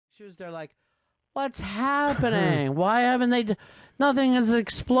issues, they're like, what's happening? Why haven't they? Nothing has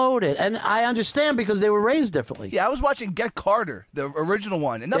exploded. And I understand because they were raised differently. Yeah, I was watching Get Carter, the original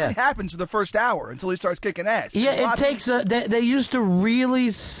one, and nothing happens for the first hour until he starts kicking ass. Yeah, it takes they used to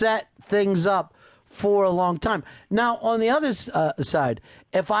really set things up for a long time. Now, on the other side,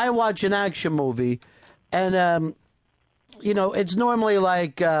 if I watch an action movie and, it's normally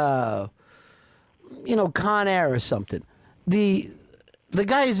like, Con Air or something, the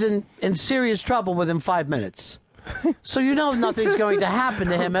guy's in serious trouble within 5 minutes. So nothing's going to happen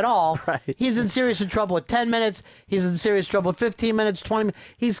to him at all. Right. He's in serious trouble at 10 minutes. He's in serious trouble at 15 minutes, 20 minutes.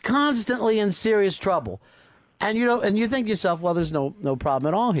 He's constantly in serious trouble. And you think to yourself, well, there's no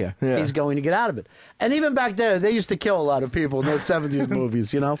problem at all here. Yeah. He's going to get out of it. And even back there, they used to kill a lot of people in those 70s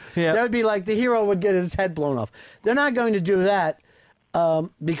movies, Yeah. There would be like the hero would get his head blown off. They're not going to do that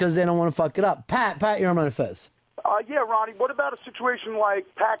because they don't want to fuck it up. Pat, you're on Fez. Yeah, Ronnie, what about a situation like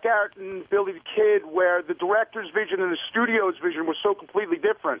Pat Garrett and Billy the Kid where the director's vision and the studio's vision was so completely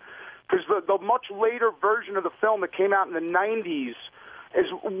different? Because the much later version of the film that came out in the 90s is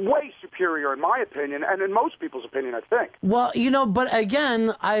way superior, in my opinion, and in most people's opinion, I think. Well, but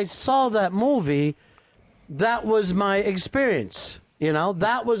again, I saw that movie. That was my experience.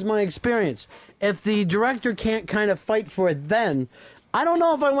 That was my experience. If the director can't kind of fight for it then, I don't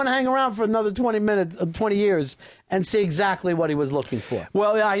know if I want to hang around for another 20 years and see exactly what he was looking for.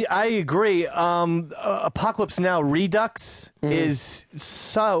 Well, I agree. Apocalypse Now Redux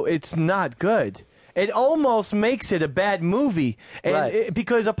it's not good. It almost makes it a bad movie. And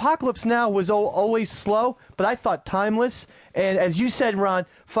because Apocalypse Now was always slow, but I thought timeless. And as you said, Ron,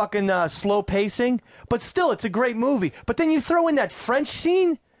 fucking slow pacing. But still, it's a great movie. But then you throw in that French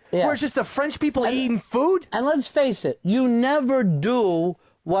scene where it's just the French people eating food. And let's face it, you never do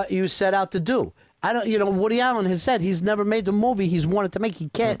what you set out to do. Woody Allen has said he's never made the movie he's wanted to make. He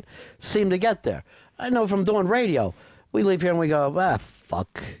can't seem to get there. I know from doing radio. We leave here and we go,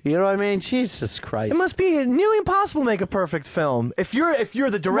 fuck. You know what I mean? Jesus Christ. It must be nearly impossible to make a perfect film if you're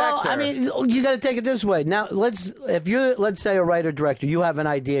the director. Well, I mean, you got to take it this way. Now, let's say a writer director, you have an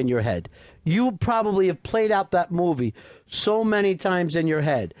idea in your head. You probably have played out that movie so many times in your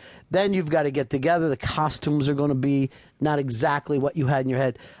head. Then you've got to get together. The costumes are going to be not exactly what you had in your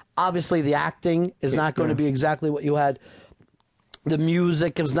head. Obviously, the acting is not going to be exactly what you had. The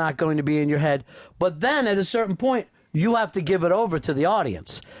music is not going to be in your head. But then at a certain point, you have to give it over to the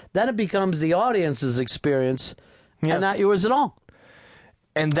audience. Then it becomes the audience's experience and not yours at all.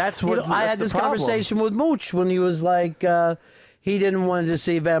 And that's what I had this conversation with Mooch when he was like, he didn't want to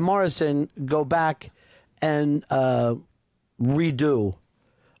see Van Morrison go back and redo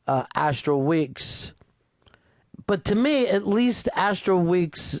Astro Weeks. But to me, at least Astro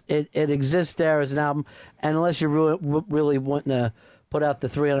Weeks, it exists there as an album. And unless you're really wanting to put out the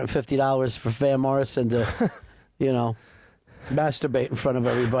 $350 for Van Morrison to... masturbate in front of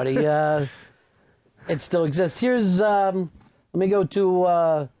everybody. It still exists. Here's, let me go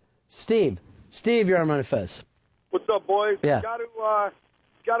to Steve. Steve, you're on Fez. What's up, boys? Yeah.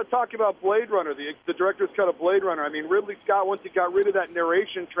 Got to talk about Blade Runner, the director's cut of Blade Runner. I mean, Ridley Scott, once he got rid of that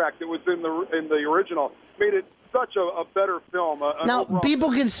narration track that was in the original, made it such a better film. Now, people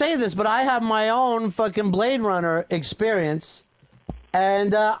can say this, but I have my own fucking Blade Runner experience,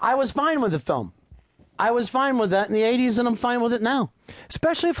 and I was fine with the film. I was fine with that in the 80s, and I'm fine with it now.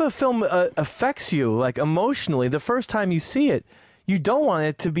 Especially if a film affects you, like, emotionally, the first time you see it, you don't want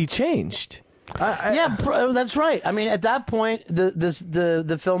it to be changed. That's right. I mean, at that point,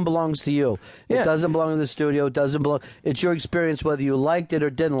 the film belongs to you. It doesn't belong to the studio. It doesn't belong. It's your experience, whether you liked it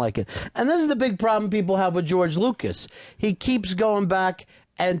or didn't like it. And this is the big problem people have with George Lucas. He keeps going back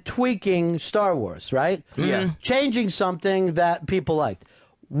and tweaking Star Wars, right? Yeah. Changing something that people liked.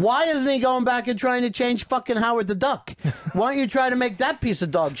 Why isn't he going back and trying to change fucking Howard the Duck? Why don't you try to make that piece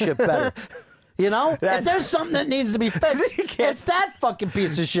of dog shit better? If there's something that needs to be fixed, it's that fucking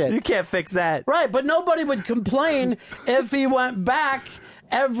piece of shit. You can't fix that. Right, but nobody would complain if he went back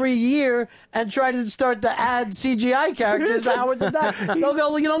every year and tried to start to add CGI characters to Howard the Duck. They'll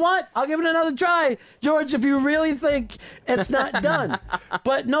go, you know what? I'll give it another try, George, if you really think it's not done.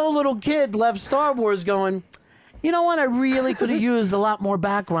 But no little kid left Star Wars going... You know what? I really could have used a lot more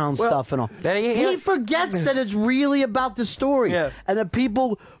background stuff and all. He forgets that it's really about the story. Yeah. And that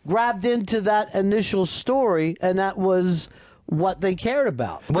people grabbed into that initial story, and that was what they cared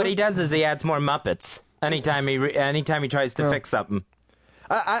about. What he does is he adds more Muppets anytime he tries to fix something.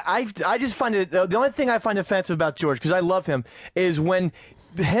 I just find it, the only thing I find offensive about George, because I love him, is when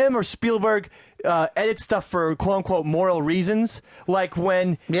him or Spielberg edit stuff for quote-unquote moral reasons. Like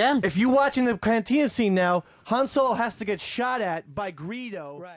when, if you watch in the cantina scene now, Han Solo has to get shot at by Greedo. Right.